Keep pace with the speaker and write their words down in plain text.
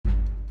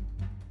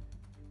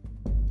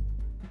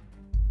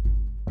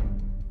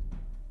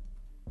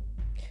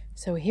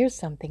So here's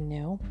something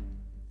new.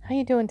 How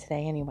you doing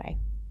today anyway?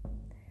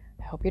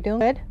 I hope you're doing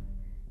good.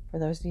 For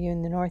those of you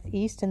in the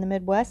Northeast and the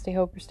Midwest, I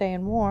hope you're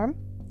staying warm.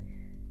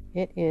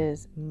 It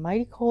is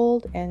mighty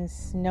cold and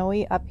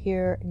snowy up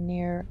here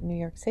near New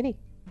York City.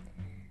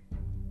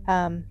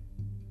 I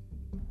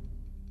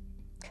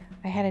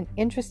had an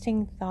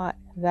interesting thought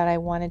that I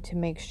wanted to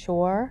make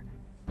sure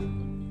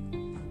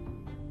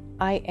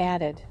I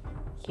added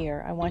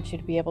here. I want you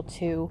to be able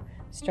to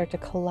start to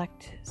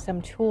collect some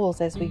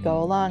tools as we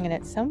go along, and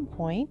at some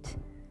point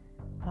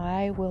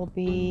I will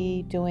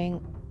be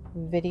doing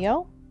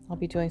video. I'll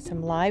be doing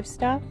some live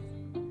stuff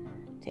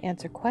to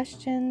answer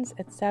questions,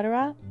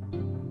 etc.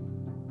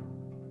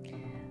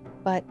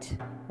 But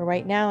for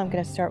right now, I'm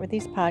going to start with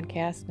these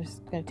podcasts. I'm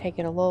just going to take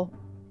it a little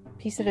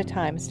piece at a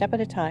time, a step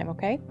at a time,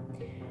 okay?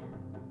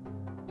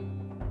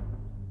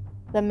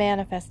 The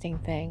manifesting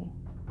thing.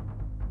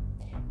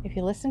 If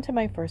you listen to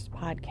my first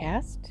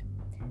podcast,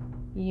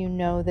 you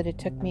know that it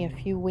took me a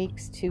few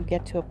weeks to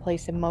get to a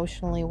place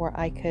emotionally where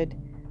I could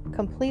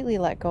completely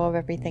let go of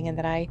everything, and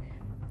that I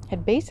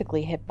had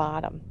basically hit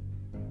bottom.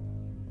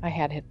 I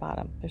had hit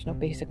bottom. There's no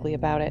basically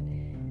about it.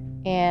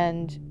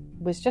 And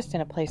was just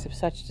in a place of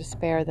such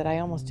despair that I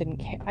almost didn't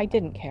care. I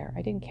didn't care.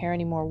 I didn't care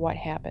anymore what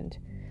happened.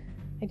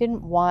 I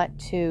didn't want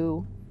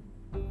to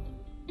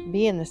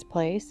be in this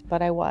place,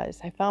 but I was.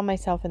 I found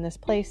myself in this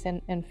place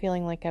and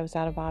feeling like I was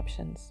out of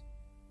options.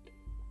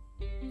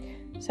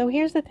 So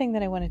here's the thing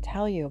that I want to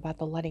tell you about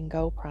the letting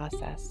go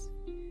process.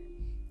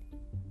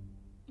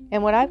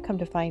 And what I've come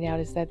to find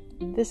out is that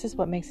this is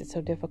what makes it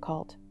so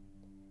difficult.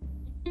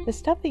 The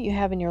stuff that you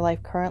have in your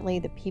life currently,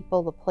 the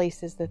people, the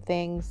places, the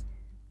things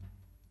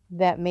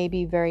that may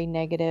be very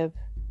negative,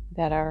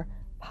 that are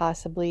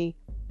possibly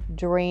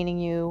draining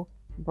you,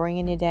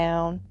 bringing you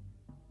down,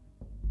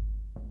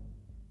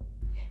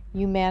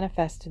 you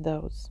manifested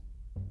those.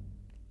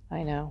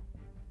 I know.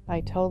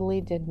 I totally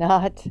did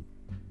not.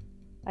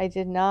 I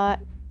did not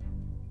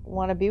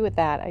want to be with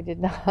that. I did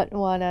not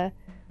want to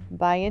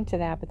buy into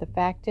that. But the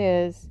fact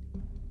is,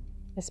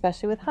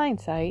 especially with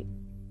hindsight,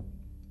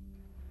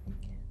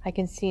 I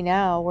can see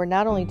now where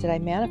not only did I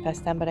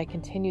manifest them, but I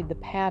continued the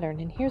pattern.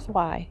 And here's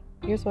why.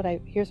 Here's what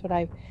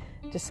I've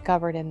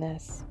discovered in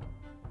this.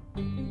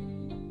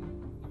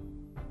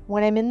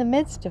 When I'm in the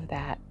midst of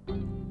that,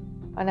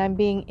 and I'm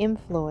being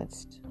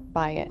influenced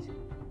by it,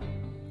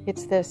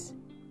 it's this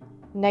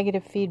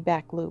negative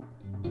feedback loop.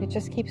 It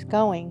just keeps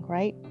going,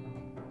 right?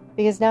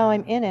 Because now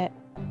I'm in it,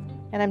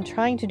 and I'm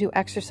trying to do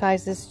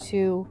exercises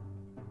to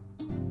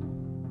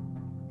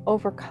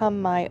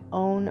overcome my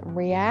own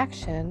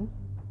reaction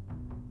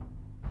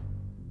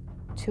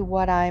to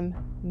what I'm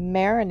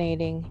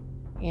marinating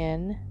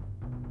in,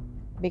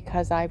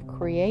 because I've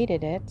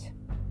created it.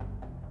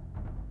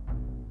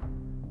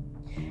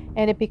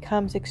 And it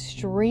becomes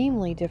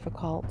extremely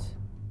difficult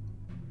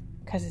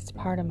because it's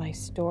part of my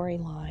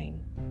storyline.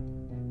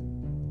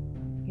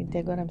 You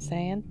dig what I'm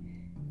saying?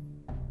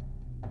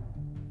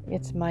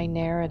 It's my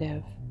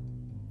narrative.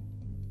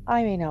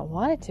 I may not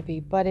want it to be,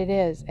 but it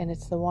is, and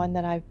it's the one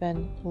that I've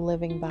been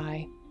living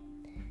by.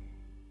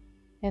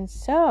 And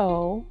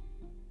so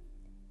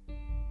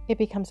it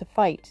becomes a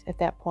fight at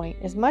that point.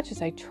 As much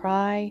as I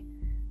try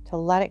to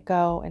let it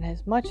go, and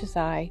as much as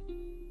I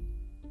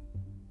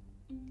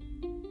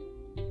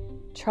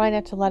try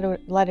not to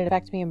let it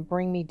affect me and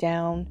bring me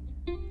down,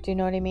 do you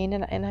know what I mean?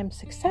 And I'm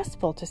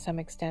successful to some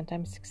extent.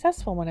 I'm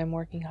successful when I'm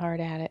working hard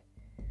at it.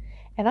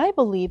 And I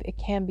believe it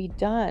can be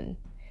done,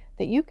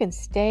 that you can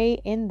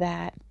stay in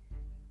that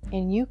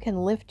and you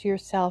can lift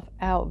yourself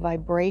out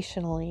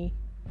vibrationally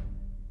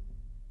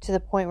to the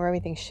point where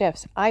everything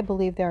shifts. I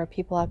believe there are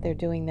people out there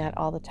doing that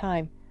all the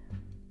time.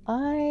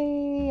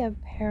 I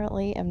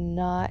apparently am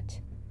not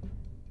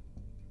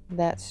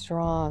that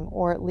strong,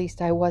 or at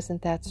least I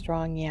wasn't that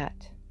strong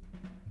yet.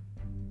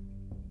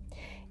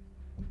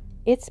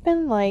 It's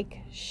been like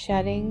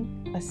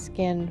shedding a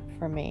skin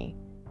for me.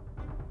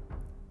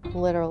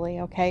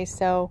 Literally, okay?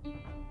 So,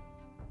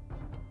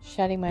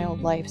 shedding my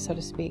old life, so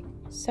to speak.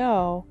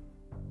 So,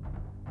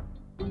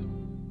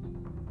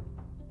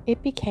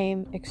 it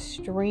became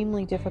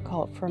extremely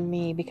difficult for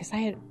me because I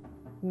had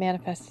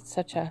manifested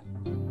such a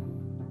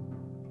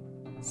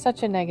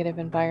negative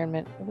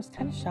environment. It was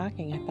kind of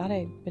shocking. I thought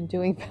I'd been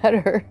doing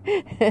better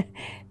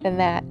than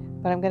that.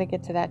 But I'm going to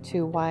get to that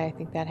too, why I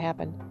think that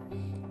happened.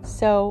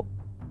 So,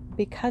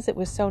 because it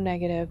was so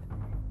negative,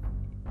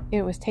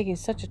 it was taking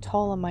such a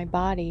toll on my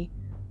body,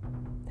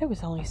 there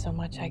was only so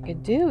much I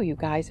could do, you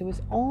guys. It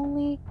was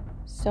only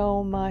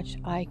so much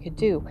I could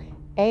do.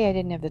 A, I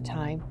didn't have the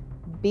time.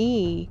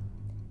 B,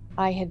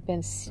 I had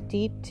been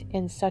steeped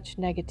in such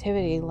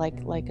negativity,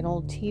 like an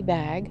old tea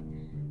bag,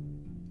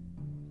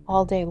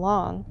 all day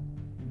long,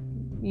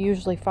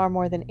 usually far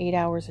more than 8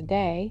 hours a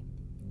day,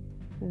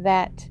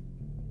 that,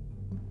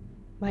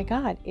 my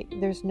God,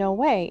 there's no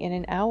way in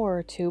an hour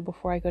or two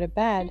before I go to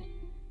bed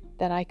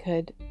that I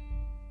could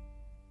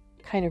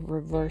kind of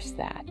reverse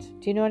that.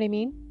 Do you know what I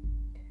mean?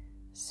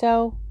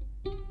 So,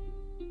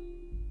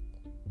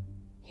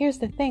 here's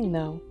the thing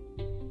though.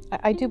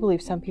 I do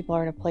believe some people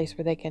are in a place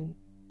where they can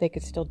they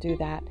could still do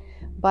that.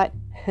 But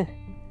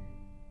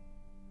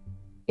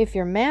if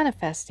you're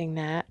manifesting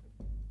that,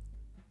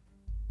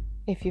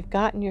 if you've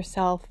gotten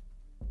yourself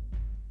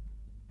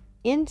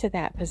into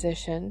that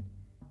position,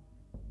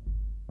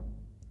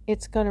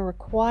 it's going to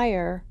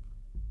require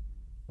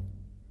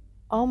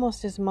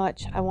almost as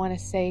much, I want to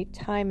say,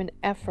 time and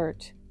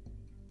effort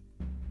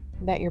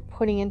that you're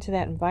putting into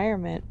that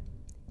environment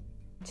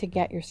to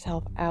get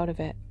yourself out of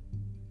it.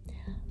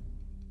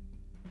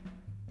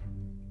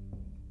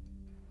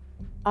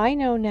 I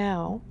know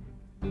now,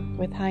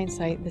 with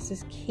hindsight, this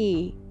is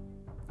key,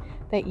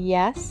 that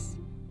yes,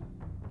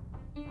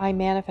 I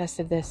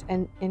manifested this,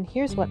 and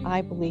here's what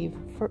I believe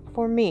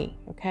for me,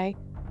 okay?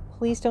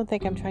 Please don't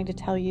think I'm trying to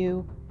tell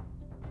you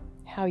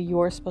how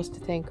you're supposed to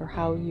think, or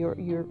how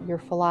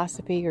your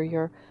philosophy or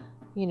your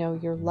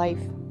life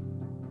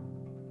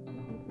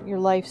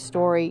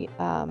story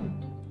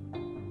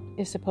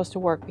is supposed to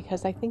work,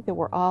 because I think that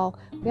we all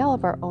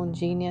have our own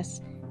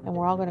genius, and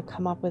we're all going to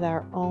come up with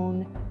our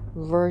own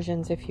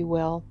versions, if you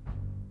will,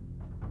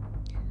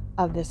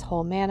 of this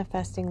whole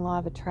manifesting, law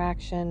of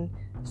attraction,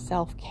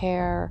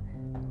 self-care,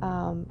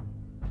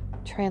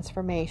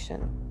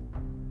 transformation.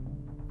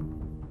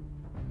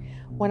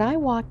 When I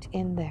walked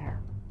in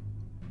there,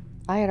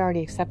 I had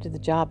already accepted the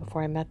job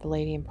before I met the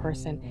lady in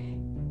person,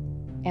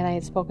 and I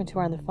had spoken to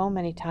her on the phone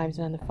many times,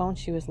 and on the phone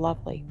she was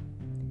lovely.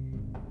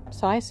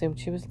 So I assumed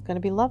she was going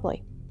to be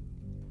lovely.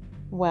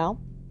 Well,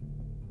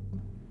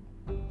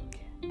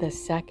 the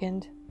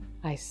second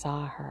I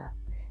saw her,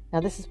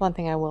 now this is one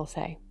thing I will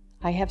say.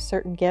 I have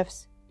certain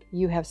gifts,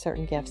 you have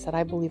certain gifts that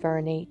I believe are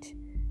innate,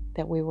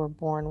 that we were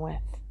born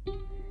with.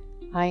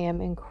 I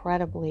am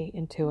incredibly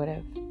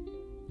intuitive.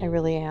 I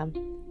really am.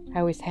 I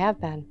always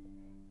have been.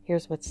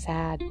 Here's what's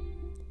sad.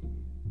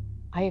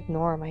 I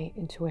ignore my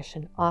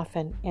intuition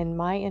often, and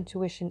my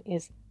intuition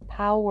is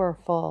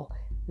powerful.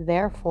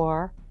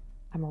 Therefore,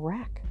 I'm a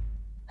wreck.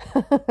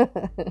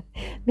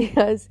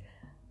 Because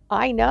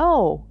I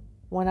know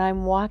when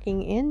I'm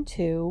walking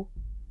into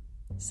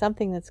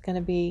something that's going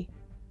to be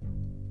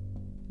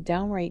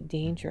downright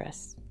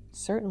dangerous,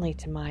 certainly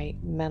to my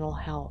mental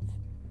health.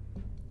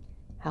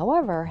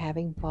 However,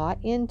 having bought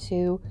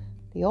into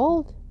the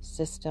old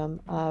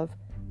system of,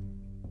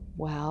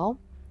 well,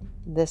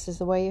 this is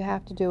the way you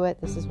have to do it.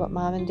 This is what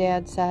mom and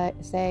dad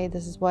say.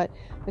 This is what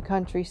the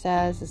country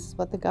says. This is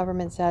what the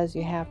government says.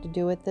 You have to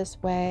do it this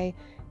way.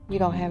 You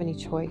don't have any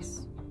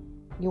choice.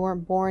 You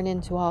weren't born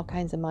into all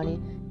kinds of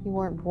money. You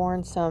weren't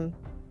born some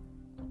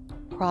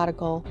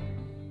prodigal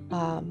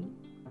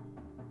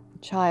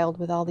child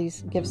with all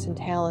these gifts and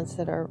talents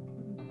that are,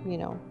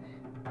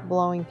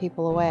 blowing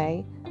people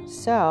away.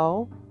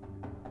 So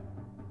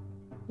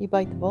you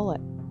bite the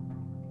bullet.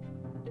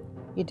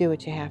 You do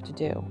what you have to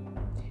do.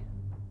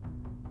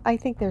 I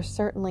think there's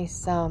certainly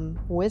some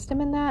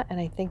wisdom in that, and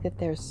I think that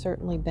there's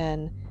certainly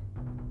been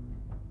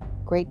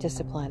great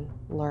discipline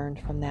learned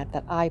from that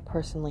I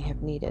personally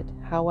have needed.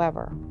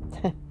 However,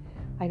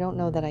 I don't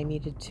know that I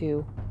needed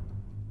to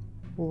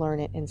learn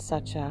it in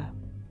such a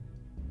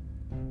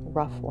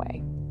rough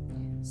way.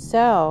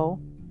 So,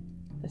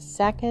 the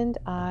second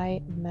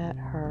I met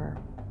her,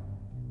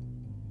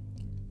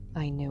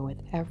 I knew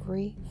with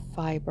every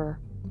fiber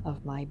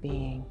of my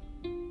being,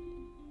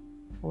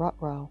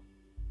 ruh-roh,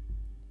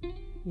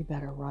 you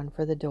better run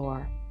for the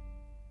door.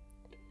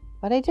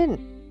 But I didn't.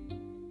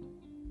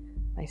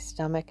 My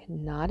stomach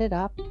knotted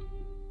up,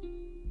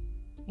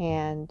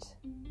 and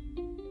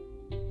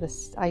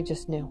I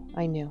just knew.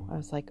 I knew. I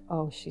was like,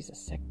 oh, she's a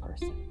sick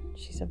person.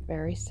 She's a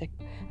very sick,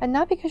 and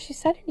not because she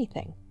said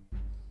anything.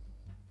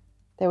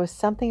 There was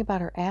something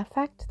about her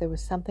affect. There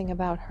was something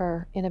about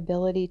her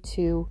inability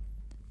to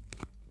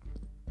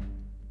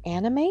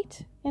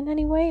animate in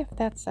any way.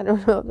 I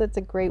don't know if that's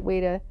a great way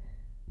to,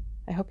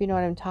 I hope you know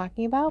what I'm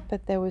talking about,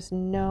 but there was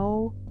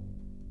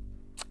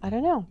I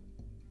don't know.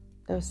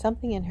 There was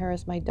something in her,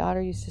 as my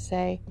child used to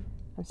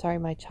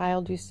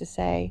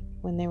say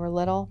when they were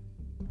little.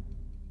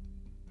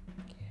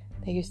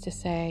 They used to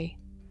say,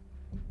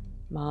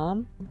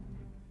 Mom,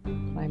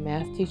 my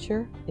math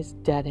teacher is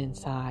dead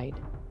inside.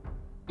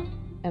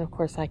 And of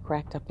course I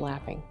cracked up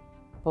laughing.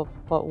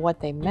 But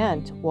what they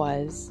meant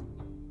was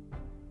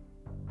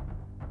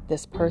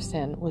this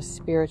person was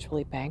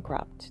spiritually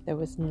bankrupt. There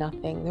was no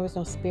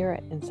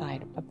spirit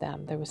inside of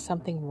them. There was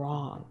something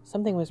wrong.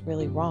 Something was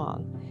really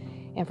wrong.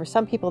 And for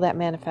some people that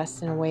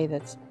manifests in a way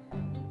that's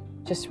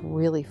just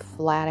really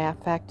flat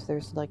affect.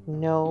 There's like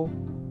no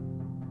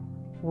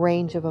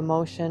range of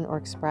emotion or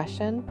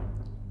expression.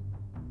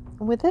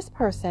 And with this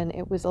person,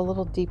 it was a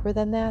little deeper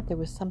than that. There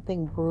was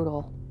something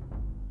brutal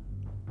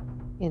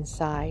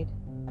inside.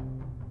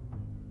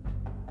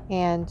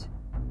 And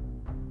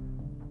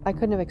I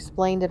couldn't have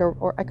explained it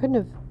or I couldn't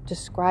have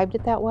described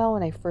it that well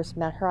when I first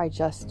met her.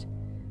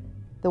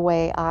 The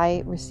way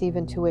I receive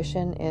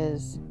intuition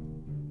is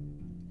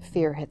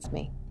fear hits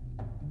me.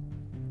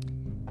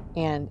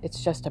 And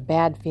it's just a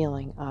bad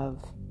feeling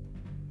of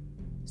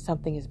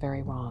something is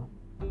very wrong.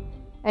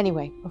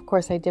 Anyway, of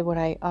course I did what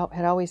I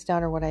had always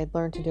done or what I had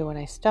learned to do, and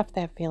I stuffed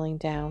that feeling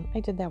down. I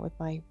did that with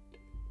my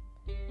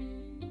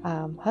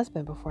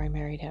husband before I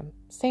married him.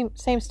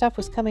 Same stuff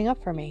was coming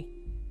up for me,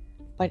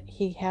 but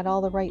he had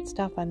all the right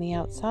stuff on the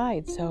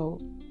outside, so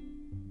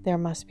there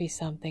must be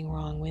something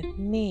wrong with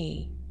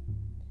me.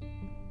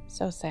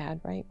 So sad,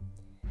 right?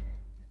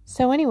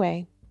 So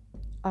anyway,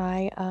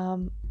 I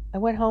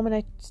went home and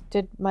I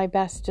did my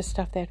best to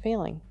stuff that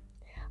feeling.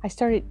 I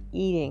started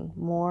eating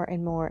more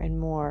and more and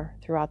more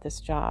throughout this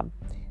job.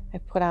 I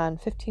put on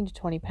 15 to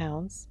 20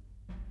 pounds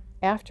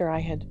after I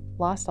had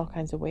lost all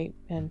kinds of weight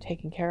and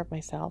taken care of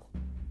myself.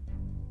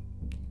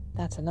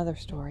 That's another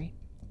story.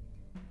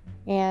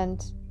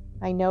 And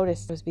I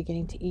noticed I was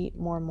beginning to eat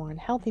more and more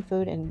unhealthy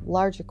food in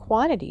larger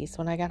quantities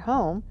when I got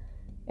home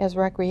as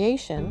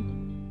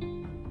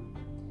recreation,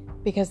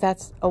 because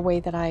that's a way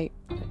that I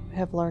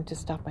have learned to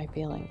stuff my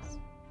feelings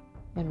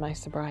in my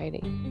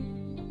sobriety.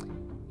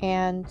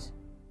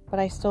 But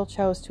I still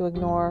chose to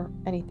ignore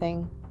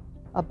anything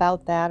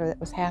about that or that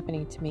was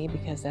happening to me,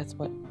 because that's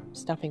what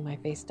stuffing my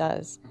face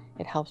does.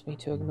 It helps me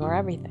to ignore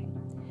everything.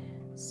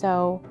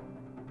 So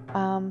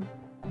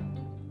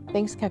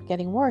things kept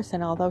getting worse,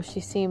 and although she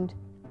seemed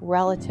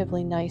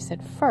relatively nice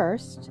at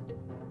first,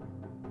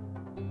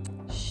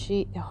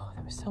 there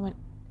was so many.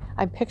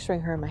 I'm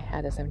picturing her in my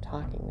head as I'm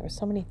talking. There were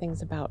so many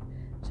things about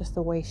just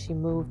the way she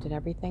moved and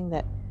everything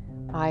that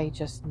I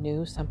just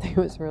knew something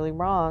was really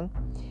wrong.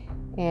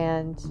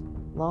 And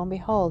lo and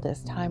behold,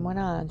 as time went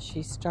on,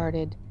 she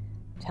started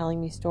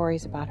telling me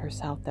stories about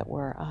herself that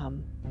were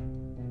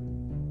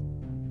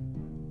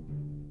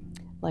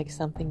like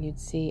something you'd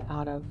see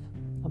out of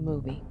a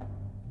movie.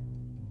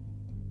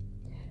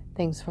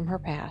 Things from her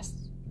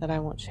past that I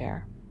won't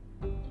share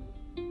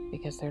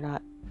because they're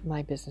not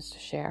my business to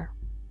share.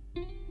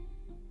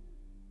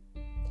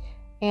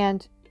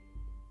 And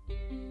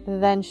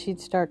then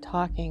she'd start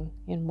talking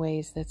in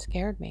ways that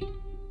scared me,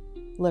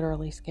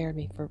 literally scared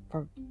me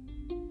for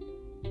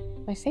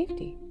my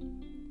safety.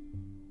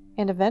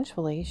 And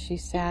eventually she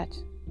sat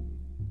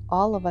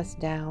all of us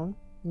down,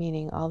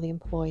 meaning all the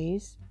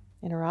employees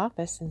in her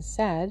office, and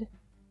said,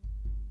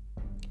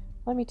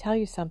 "Let me tell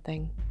you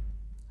something.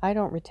 I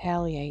don't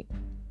retaliate.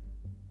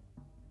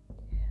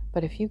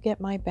 But if you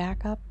get my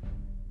back up,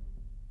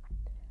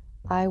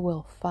 I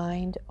will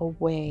find a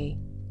way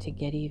to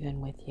get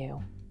even with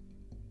you.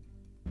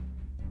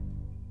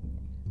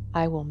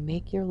 I will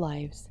make your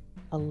lives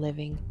a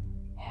living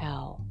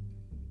hell."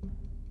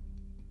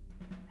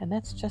 And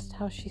that's just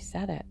how she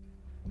said it.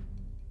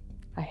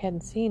 I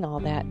hadn't seen all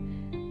that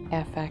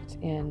affect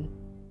in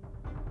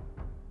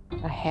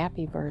a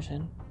happy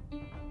version.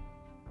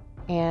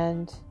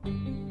 And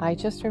I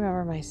just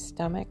remember my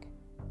stomach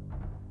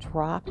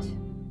dropped.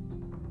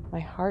 My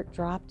heart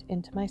dropped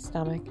into my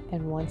stomach.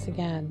 And once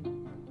again,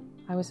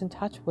 I was in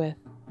touch with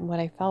what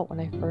I felt when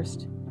I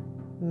first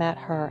met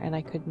her, and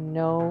I could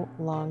no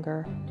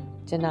longer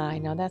deny.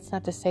 Now, that's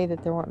not to say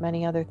that there weren't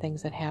many other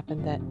things that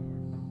happened that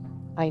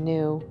I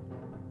knew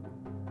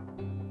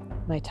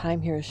my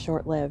time here is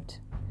short-lived.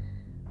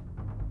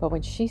 But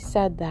when she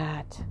said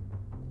that,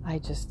 I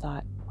just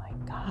thought,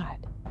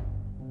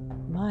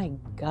 my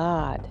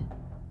God,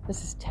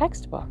 this is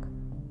textbook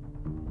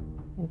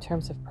in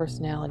terms of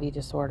personality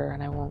disorder,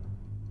 and I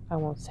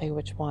won't say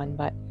which one,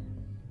 but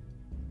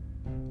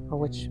or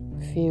which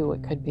few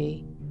it could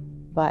be,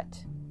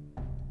 but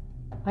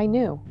I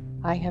knew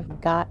I have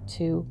got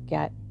to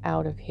get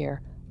out of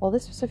here. Well,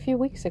 this was a few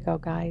weeks ago,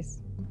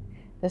 guys.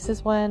 This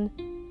is when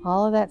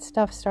all of that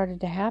stuff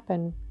started to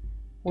happen,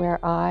 where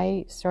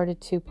I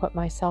started to put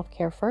my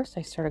self-care first.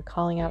 I started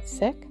calling out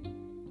sick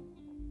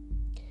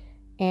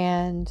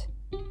and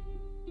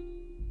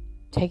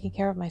taking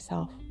care of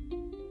myself.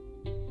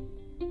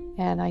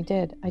 And I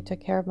did. I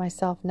took care of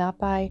myself, not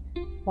by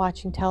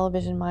watching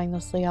television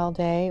mindlessly all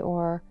day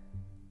or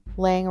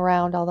laying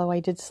around, although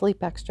I did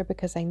sleep extra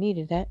because I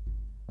needed it.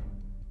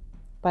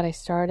 But I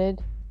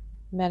started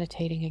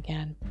meditating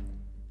again.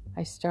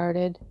 I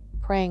started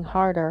praying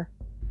harder,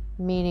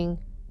 meaning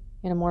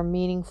in a more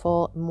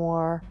meaningful,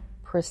 more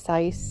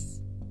precise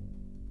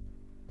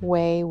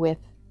way with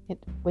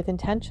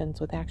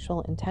intentions, with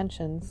actual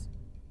intentions.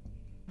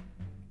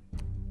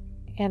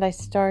 And I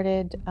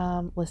started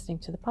listening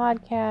to the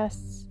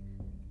podcasts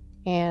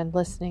and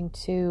listening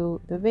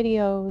to the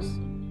videos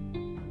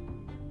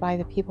by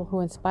the people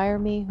who inspire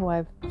me, who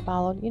I've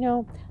followed.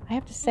 I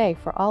have to say,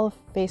 for all of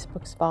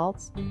Facebook's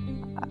faults,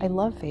 I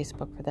love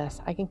Facebook for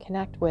this. I can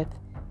connect with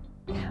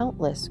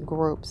countless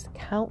groups,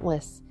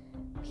 countless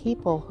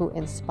people who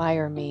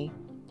inspire me.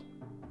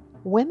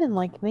 Women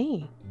like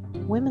me.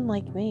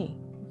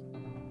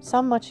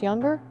 Some much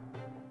younger,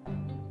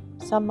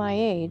 some my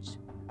age,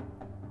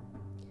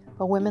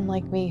 but women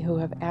like me who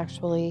have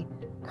actually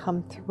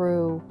come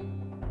through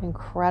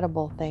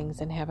incredible things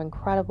and have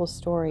incredible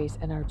stories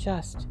and are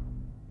just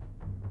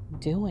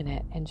doing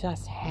it and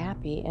just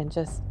happy and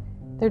just,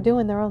 they're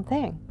doing their own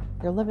thing.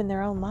 They're living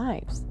their own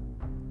lives.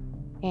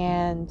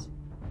 And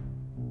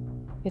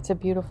it's a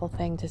beautiful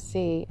thing to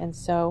see. And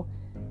so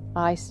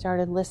I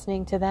started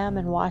listening to them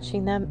and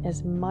watching them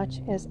as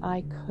much as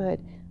I could.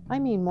 I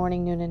mean,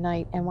 morning, noon, and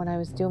night. And when I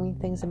was doing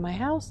things in my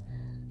house,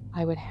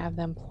 I would have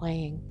them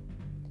playing.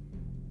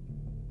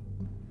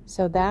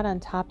 So that, on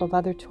top of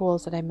other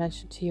tools that I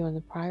mentioned to you in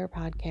the prior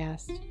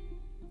podcast,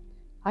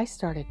 I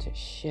started to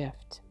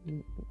shift.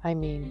 I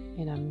mean,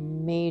 in a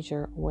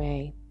major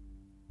way.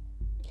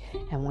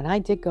 And when I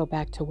did go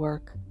back to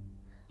work,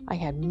 I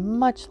had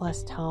much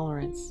less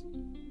tolerance.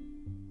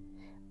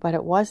 But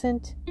it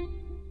wasn't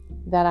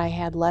that I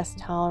had less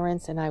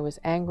tolerance and I was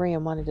angry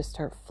and wanted to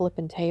start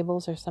flipping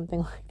tables or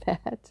something like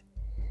that.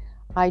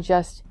 I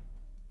just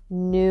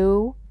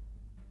knew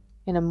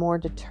in a more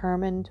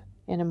determined,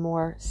 in a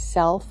more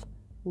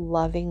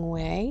self-loving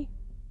way,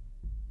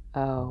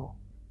 oh,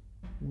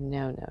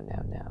 no.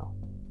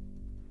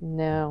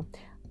 No,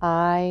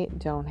 I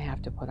don't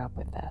have to put up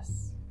with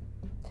this.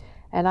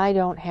 And I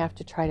don't have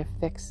to try to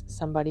fix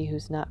somebody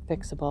who's not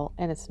fixable,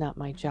 and it's not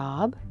my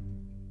job.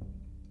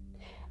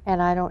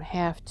 And I don't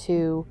have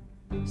to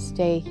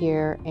stay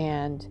here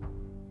and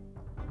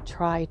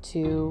try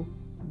to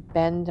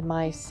bend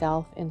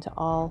myself into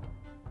all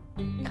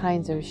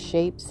kinds of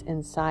shapes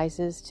and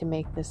sizes to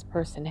make this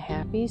person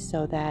happy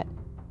so that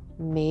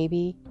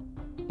maybe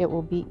it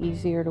will be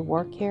easier to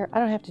work here. I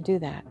don't have to do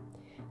that.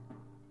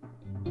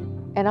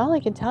 And all I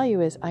can tell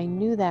you is I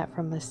knew that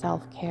from the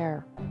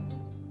self-care.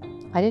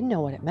 I didn't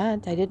know what it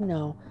meant. I didn't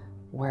know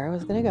where I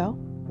was going to go,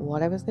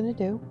 what I was going to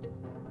do.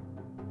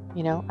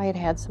 You know, I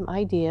had some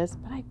ideas,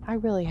 but I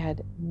really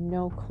had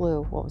no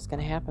clue what was going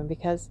to happen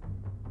because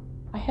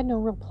I had no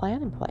real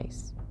plan in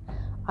place.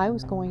 I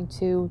was going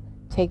to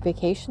take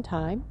vacation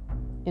time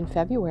in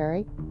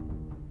February,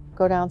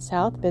 go down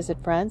south,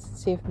 visit friends, and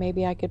see if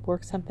maybe I could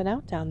work something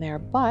out down there.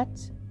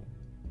 But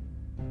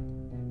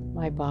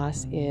my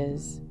boss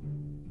is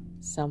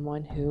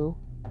someone who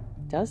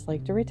does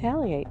like to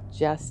retaliate,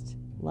 just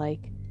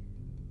like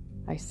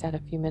I said a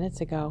few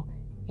minutes ago.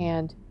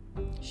 And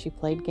she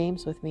played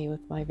games with me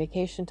with my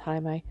vacation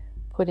time I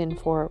put in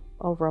for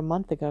over a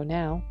month ago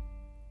now.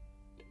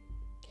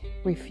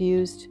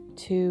 Refused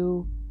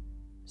to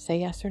say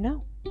yes or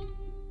no.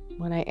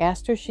 When I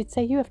asked her, she'd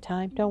say, "You have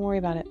time, don't worry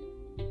about it."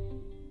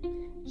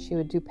 She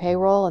would do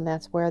payroll, and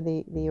that's where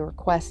the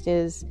request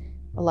is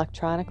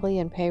electronically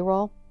in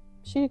payroll.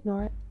 She'd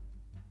ignore it.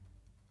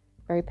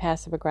 Very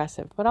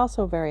passive-aggressive, but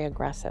also very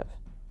aggressive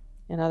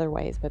in other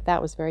ways. But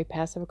that was very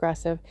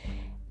passive-aggressive.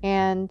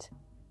 And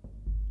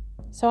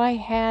so I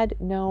had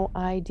no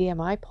idea.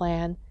 My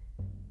plan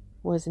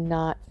was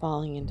not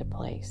falling into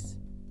place.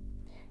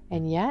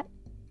 And yet,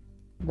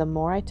 the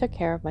more I took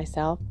care of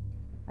myself,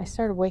 I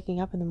started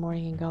waking up in the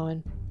morning and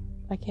going,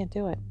 I can't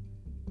do it.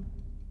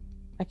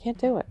 I can't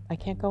do it. I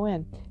can't go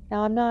in.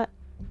 Now, I'm not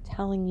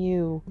telling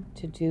you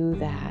to do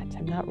that.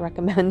 I'm not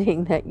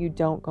recommending that you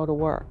don't go to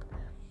work.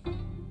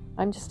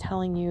 I'm just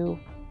telling you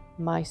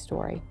my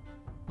story.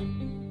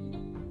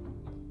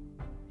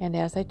 And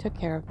as I took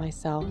care of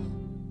myself,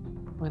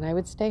 when I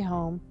would stay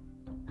home,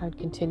 I would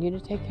continue to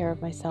take care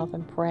of myself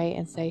and pray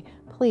and say,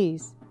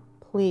 please,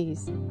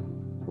 please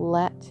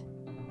let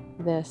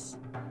this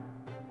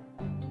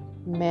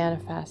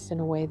manifest in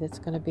a way that's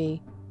going to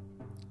be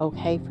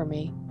okay for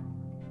me.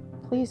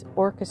 Please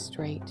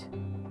orchestrate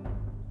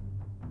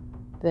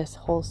this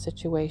whole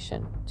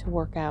situation to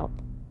work out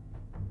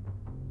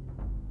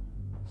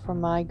for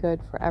my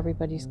good, for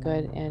everybody's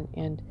good,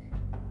 and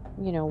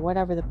you know,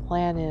 whatever the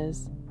plan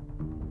is,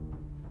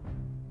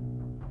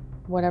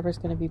 whatever's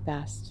going to be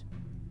best.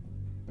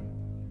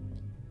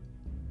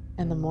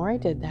 And the more I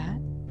did that,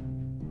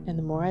 and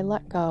the more I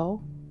let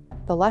go,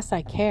 the less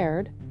I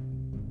cared,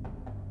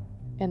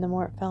 and the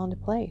more it fell into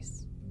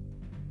place.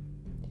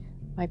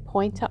 My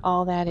point to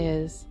all that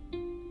is,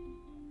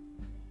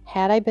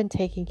 had I been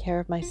taking care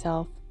of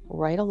myself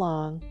right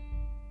along,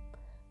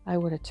 I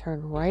would have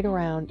turned right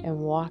around and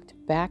walked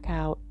back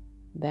out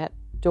that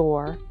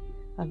door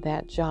of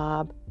that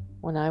job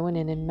when I went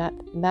in and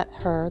met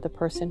her, the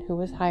person who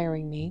was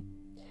hiring me,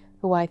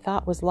 who I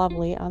thought was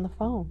lovely, on the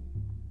phone.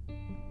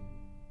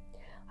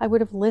 I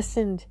would have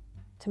listened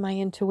to my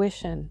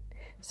intuition.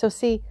 So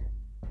see,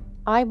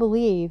 I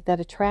believe that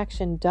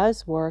attraction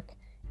does work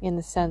in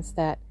the sense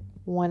that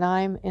when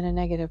I'm in a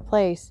negative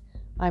place,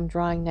 I'm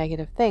drawing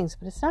negative things,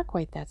 but it's not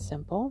quite that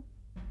simple.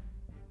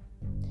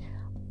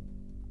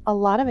 A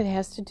lot of it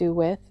has to do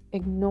with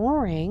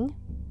ignoring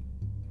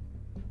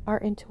our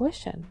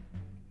intuition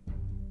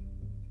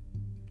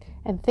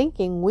and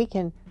thinking we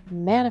can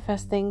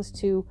manifest things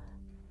to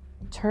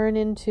turn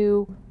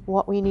into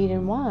what we need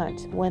and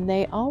want when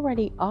they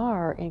already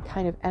are, and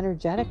kind of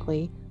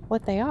energetically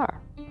what they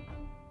are.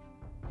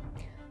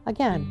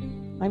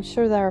 Again, I'm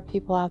sure there are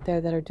people out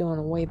there that are doing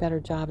a way better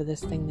job of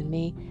this thing than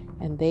me,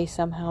 and they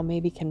somehow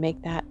maybe can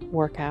make that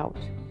work out.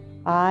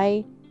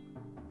 My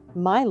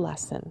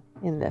lesson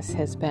in this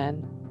has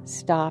been,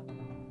 stop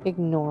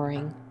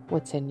ignoring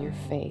what's in your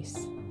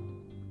face.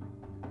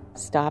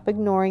 Stop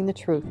ignoring the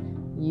truth.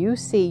 You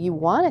see, you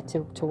want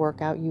it to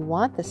work out. You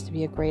want this to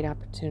be a great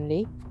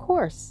opportunity, of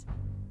course.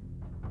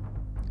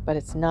 But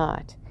it's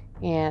not.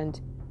 And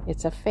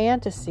it's a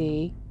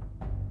fantasy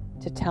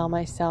to tell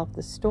myself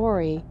the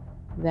story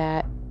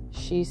that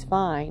she's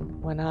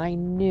fine when I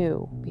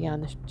knew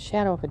beyond the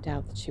shadow of a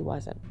doubt that she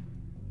wasn't.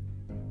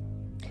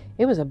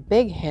 It was a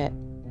big hit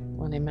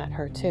when I met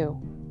her too.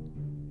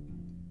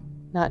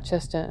 Not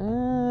just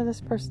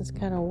this person's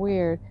kind of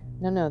weird.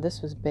 No,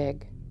 this was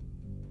big.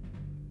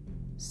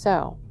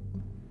 So,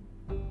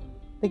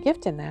 the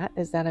gift in that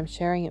is that I'm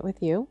sharing it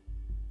with you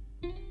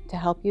to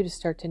help you to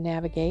start to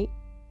navigate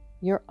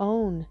your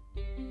own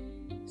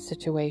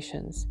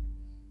situations.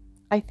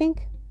 I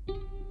think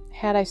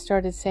had I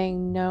started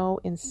saying no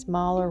in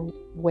smaller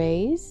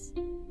ways,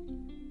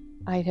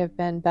 I'd have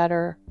been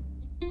better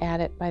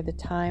at it by the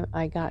time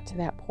I got to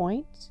that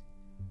point.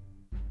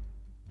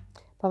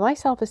 But my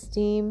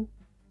self-esteem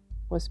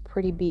was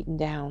pretty beaten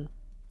down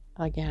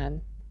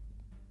again.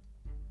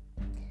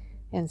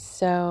 And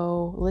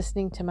so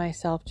listening to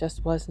myself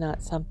just was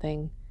not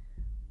something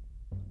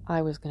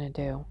I was going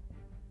to do.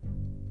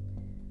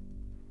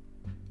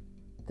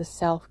 The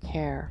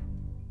self-care,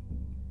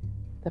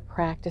 the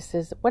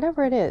practices,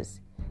 whatever it is.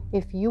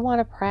 If you want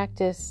to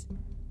practice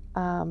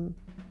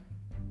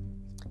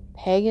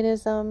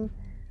paganism,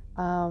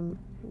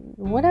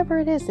 whatever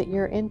it is that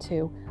you're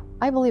into,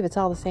 I believe it's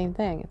all the same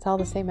thing. It's all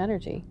the same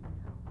energy.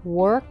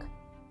 Work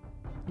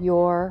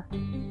your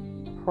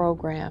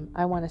program.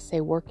 I want to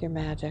say work your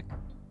magic.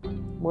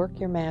 Work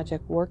your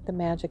magic. Work the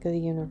magic of the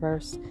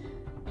universe.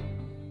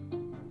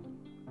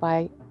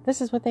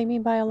 This is what they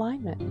mean by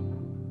alignment.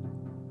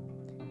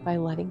 By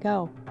letting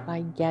go.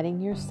 By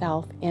getting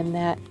yourself in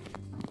that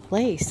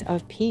place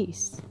of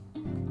peace.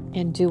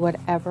 And do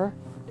whatever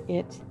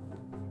it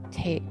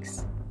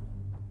takes.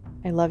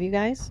 I love you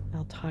guys.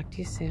 I'll talk to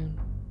you soon.